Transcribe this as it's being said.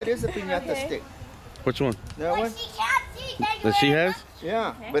It is a piñata stick. Which one? That one? That she has?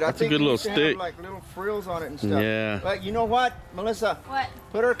 Yeah, but I That's a think good it little used to have, stick. like little frills on it and stuff. Yeah. But you know what, Melissa? What?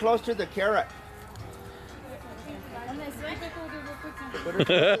 Put her close to the carrot. Put her close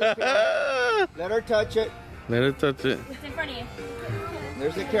to the carrot. Let her touch it. Let her touch it. It's in front of you.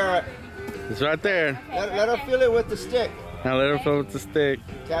 There's the carrot. It's right there. Okay, Let her feel it with the stick. Now let her fill with the stick.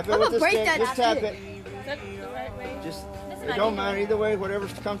 Tap it with the stick. Just tap it. Look the right way. Just, This it might don't be matter either way.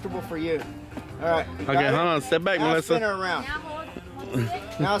 Whatever's comfortable for you. All right. you got Okay, it? hold on. Step back, Now Melissa. spin her around. Now hold the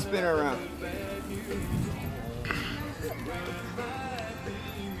stick. Now spin her around.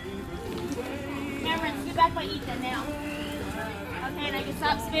 Cameron, scoot back by Ethan now. Okay, now you can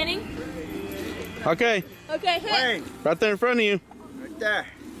stop spinning. Okay, Okay, hit. Swing. right there in front of you. Right there.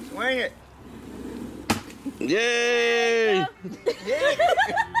 Swing it. Yay! Hit it.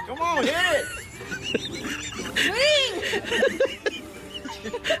 Come on, hit it. Swing!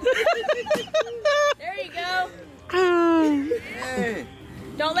 There you go. Hey.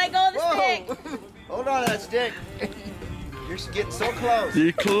 Don't let go of the stick. Whoa. Hold on to that stick. You're getting so close.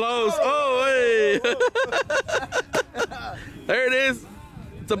 You're close. Oh, hey! There it is.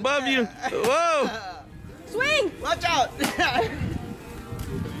 It's above you. Whoa! Swing! Watch out.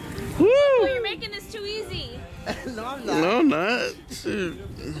 Woo! Oh, you're making this too easy. No, I'm not. No, not. Shoot.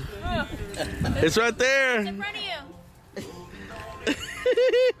 Oh, It's right it's there. in front of you.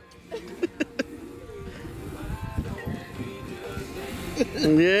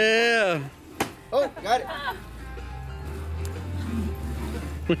 Yeah. Oh, got it.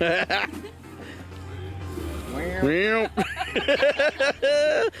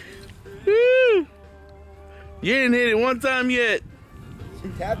 Woo. You didn't hit it one time yet.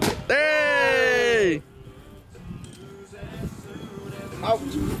 Tap it. Hey! Ouch.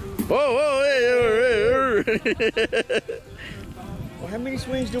 Whoa, whoa, hey, Well, how many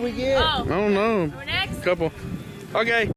swings do we get? Oh, I don't know. we're next. Couple. Okay.